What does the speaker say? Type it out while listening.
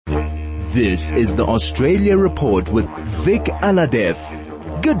This is the Australia Report with Vic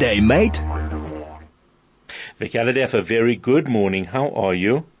Alhadeff. Good day, mate. Vic Alhadeff, a very good morning. How are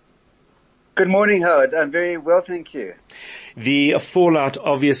you? Good morning, Howard. I'm very well, thank you. The fallout,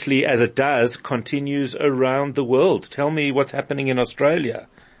 obviously, as it does, continues around the world. Tell me what's happening in Australia.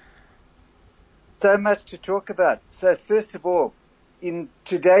 So much to talk about. So first of all, in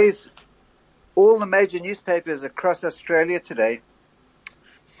today's, all the major newspapers across Australia today,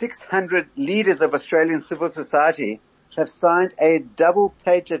 600 leaders of Australian civil society have signed a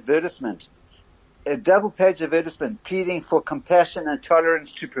double-page advertisement pleading for compassion and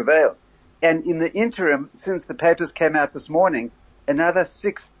tolerance to prevail. And in the interim, since the papers came out this morning, another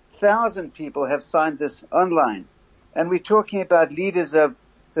 6,000 people have signed this online. And we're talking about leaders of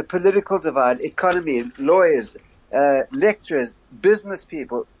the political divide, economy, lawyers, lecturers, business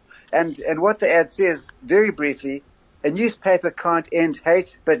people. And what the ad says, very briefly, a newspaper can't end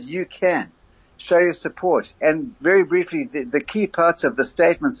hate, but you can. Show your support. And very briefly, the key parts of the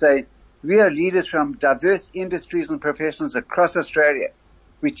statement say, we are leaders from diverse industries and professions across Australia.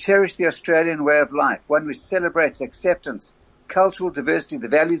 We cherish the Australian way of life, one which celebrates acceptance, cultural diversity, the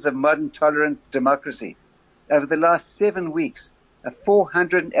values of modern, tolerant democracy. Over the last 7 weeks, a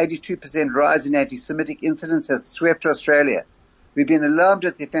 482% rise in anti-Semitic incidents has swept Australia. We've been alarmed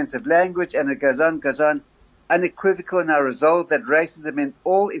at the offensive language, and it goes on, unequivocal in our resolve that racism in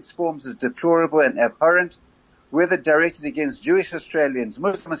all its forms is deplorable and abhorrent, whether directed against Jewish Australians,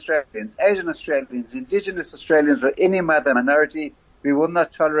 Muslim Australians, Asian Australians, Indigenous Australians, or any other minority. We will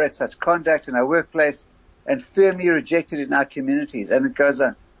not tolerate such conduct in our workplace and firmly reject it in our communities. And it goes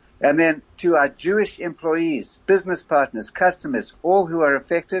on. And then to our Jewish employees, business partners, customers, all who are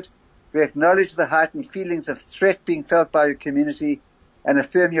affected, we acknowledge the heightened feelings of threat being felt by your community and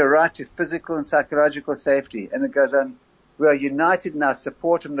affirm your right to physical and psychological safety. And it goes on. We are united in our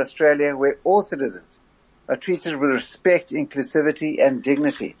support of an Australia where all citizens are treated with respect, inclusivity, and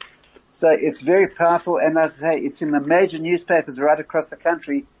dignity. So it's very powerful, and as I say, it's in the major newspapers right across the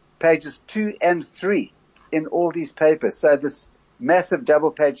country, pages 2 and 3 in all these papers. So this massive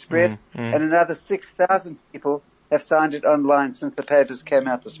double-page spread, and another 6,000 people have signed it online since the papers came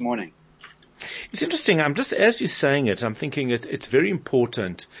out this morning. It's interesting. As you're saying it, I'm thinking it's very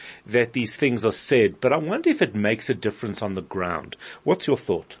important that these things are said, but I wonder if it makes a difference on the ground. What's your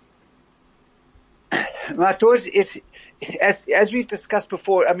thought? My thought is, as we've discussed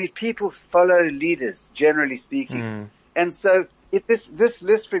before, I mean, people follow leaders, generally speaking. And so this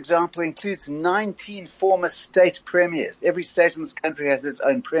list, for example, includes 19 former state premiers. Every state in this country has its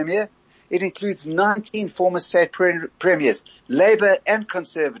own premier. It includes 19 former state premiers, Labour and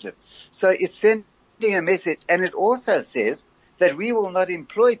Conservative. So it's sending a message, and it also says that we will not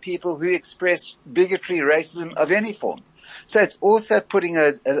employ people who express bigotry, racism of any form. So it's also putting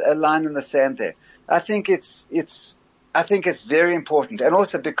a line in the sand there. I think it's very important. And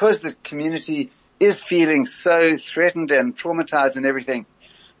also because the community is feeling so threatened and traumatized and everything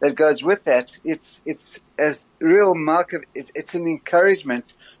that goes with that, it's a real mark of, it's an encouragement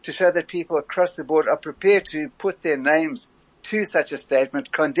to show that people across the board are prepared to put their names to such a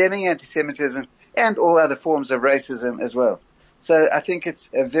statement, condemning anti-Semitism and all other forms of racism as well. So I think it's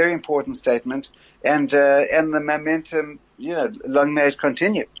a very important statement, and the momentum, long may it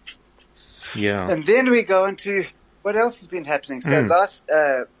continue. Yeah. And then we go into what else has been happening. So last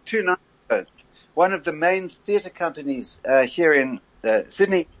 2 nights ago, one of the main theatre companies here in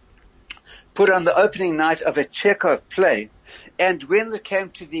Sydney put on the opening night of a Chekhov play, and when it came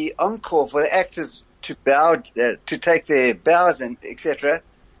to the encore for the actors to bow, to take their bows and etc.,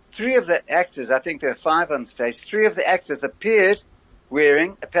 3 of the actors, I think there were 5 on stage, 3 of the actors appeared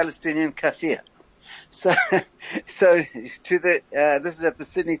wearing a Palestinian kafir. So to this is at the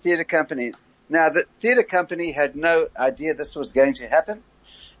Sydney Theatre Company. Now the theatre company had no idea this was going to happen,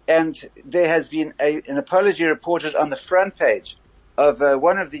 and there has been an apology reported on the front page of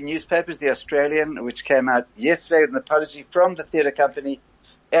one of the newspapers, The Australian, which came out yesterday with an apology from the theatre company.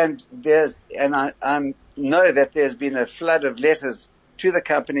 And I know that there's been a flood of letters to the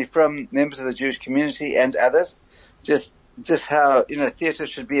company from members of the Jewish community and others, just how, theatre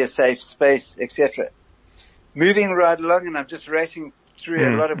should be a safe space, etc. Moving right along, and I'm just racing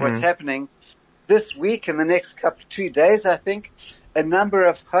through a lot of what's happening. This week, in the next 2 days, I think, a number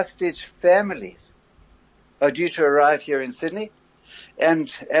of hostage families are due to arrive here in Sydney.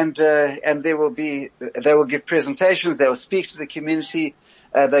 And they will give presentations, they will speak to the community.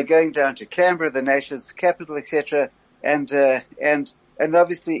 They're going down to Canberra, the nation's capital, etc. And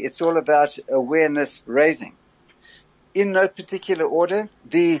obviously it's all about awareness raising. In no particular order,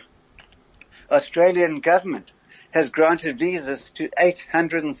 the Australian government has granted visas to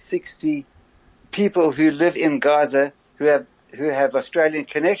 860 people who live in Gaza who have Australian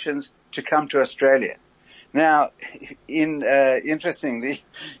connections to come to Australia. Now, interestingly,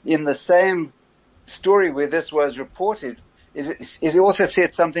 in the same story where this was reported, it also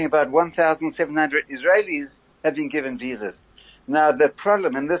said something about 1,700 Israelis have been given visas. Now, the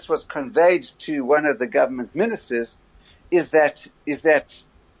problem, and this was conveyed to one of the government ministers, is that,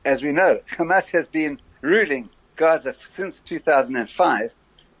 as we know, Hamas has been ruling Gaza since 2005,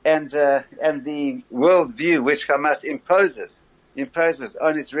 and the worldview which Hamas imposes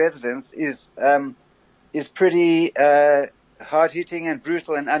on its residents is pretty hard-hitting and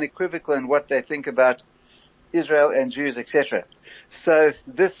brutal and unequivocal in what they think about Israel and Jews, etc. So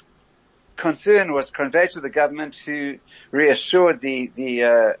this concern was conveyed to the government, who reassured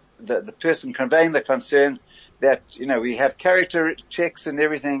the person conveying the concern that, we have character checks and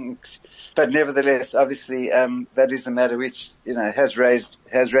everything, but nevertheless, obviously, that is a matter which, has raised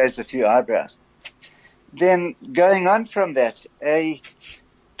a few eyebrows. Then going on from that,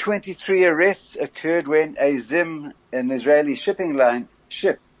 23 arrests occurred when a Zim, an Israeli shipping line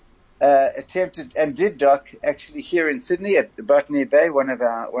ship, attempted and did dock actually here in Sydney at Botany Bay, one of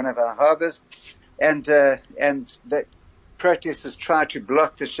our harbors, and the protesters tried to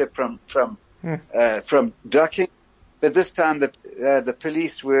block the ship from docking, but this time the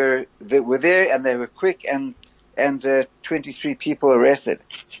police were there, and they were quick, and 23 people arrested.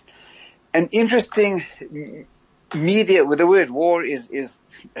 An interesting media, with the word war is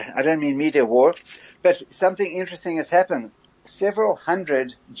I don't mean media war, but something interesting has happened. Several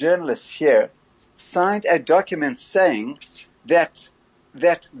hundred journalists here signed a document saying that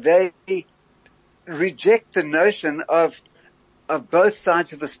they reject the notion of both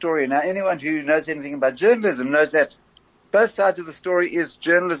sides of the story. Now, anyone who knows anything about journalism knows that both sides of the story is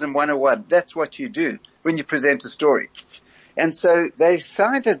journalism 101. That's what you do when you present a story. And so they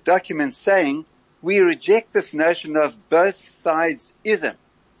signed a document saying, we reject this notion of both sides-ism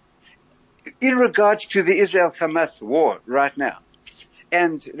in regards to the Israel-Hamas war right now.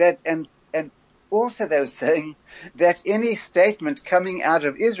 And also they were saying that any statement coming out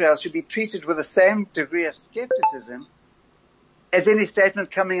of Israel should be treated with the same degree of skepticism as any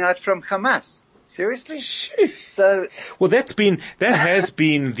statement coming out from Hamas. Seriously? So, well, that has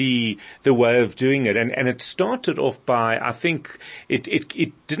been the way of doing it, and it started off by, I think,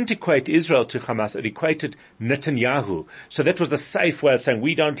 it didn't equate Israel to Hamas, it equated Netanyahu. So that was the safe way of saying,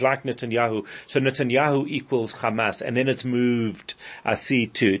 we don't like Netanyahu, so Netanyahu equals Hamas, and then it's moved, I see,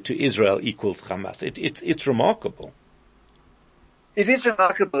 to Israel equals Hamas. It's remarkable. It is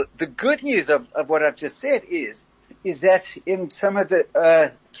remarkable. The good news of what I've just said is that in some of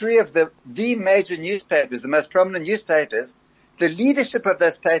the three of the major newspapers, the most prominent newspapers, the leadership of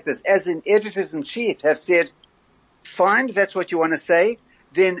those papers, as in editors-in-chief, have said, fine, that's what you want to say,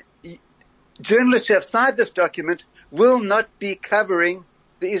 then journalists who have signed this document will not be covering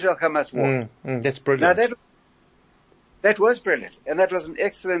the Israel-Hamas war. That's brilliant. Now that was brilliant, and that was an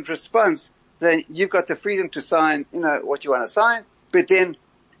excellent response. Then you've got the freedom to sign, what you want to sign, but then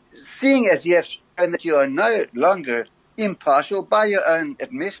seeing as you have shown that you are no longer impartial by your own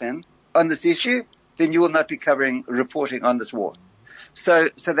admission on this issue, then you will not be reporting on this war. So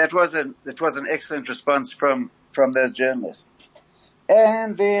that was an excellent response from those journalists.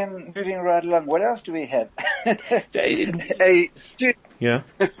 And then moving right along, what else do we have? A student. Yeah.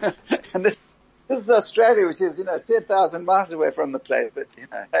 And this is Australia, which is, 10,000 miles away from the place, but,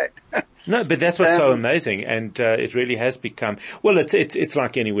 hey. No, but that's what's so amazing, and it really has become, well, it's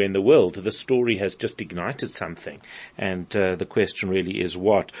like anywhere in the world. The story has just ignited something, and the question really is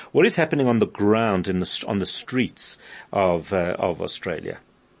what is happening on the ground on the streets of Australia?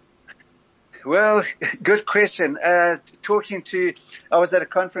 Well, good question. I was at a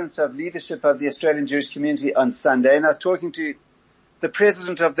conference of leadership of the Australian Jewish community on Sunday, and I was talking to the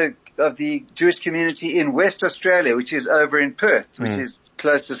president of the Jewish community in West Australia, which is over in Perth, which is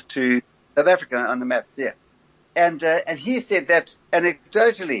closest to South Africa on the map there. And he said that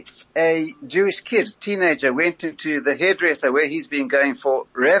anecdotally, a Jewish teenager, went into the hairdresser where he's been going for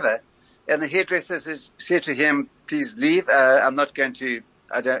forever, and the hairdresser said to him, please leave, I'm not going to,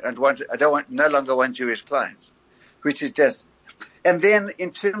 no longer want Jewish clients, which is just, and then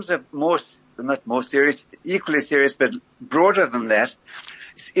in terms of not more serious, equally serious, but broader than that,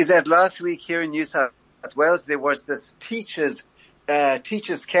 is that last week here in New South Wales, there was this teachers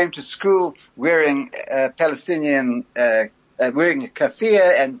came to school wearing Palestinian, wearing a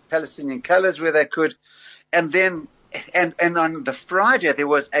keffiyeh and Palestinian colors where they could. And then, and on the Friday, there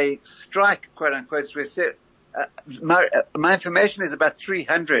was a strike, quote unquote, where my information is about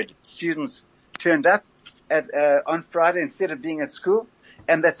 300 students turned up, on Friday instead of being at school.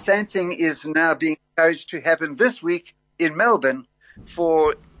 And that same thing is now being encouraged to happen this week in Melbourne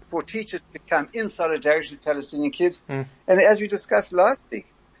for teachers to come in solidarity with Palestinian kids. And as we discussed last week,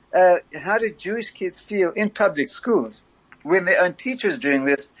 how did Jewish kids feel in public schools when their own teachers doing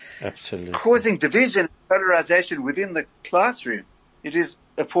this? Absolutely. Causing division and polarization within the classroom. It is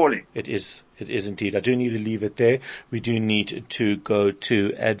appalling. It is indeed. I do need to leave it there. We do need to go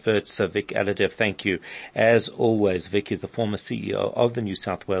to adverts. Vic Alhadeff, thank you. As always, Vic is the former CEO of the New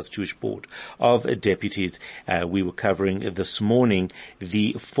South Wales Jewish Board of Deputies. We were covering this morning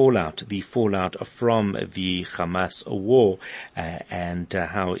the fallout from the Hamas war, and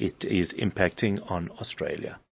how it is impacting on Australia.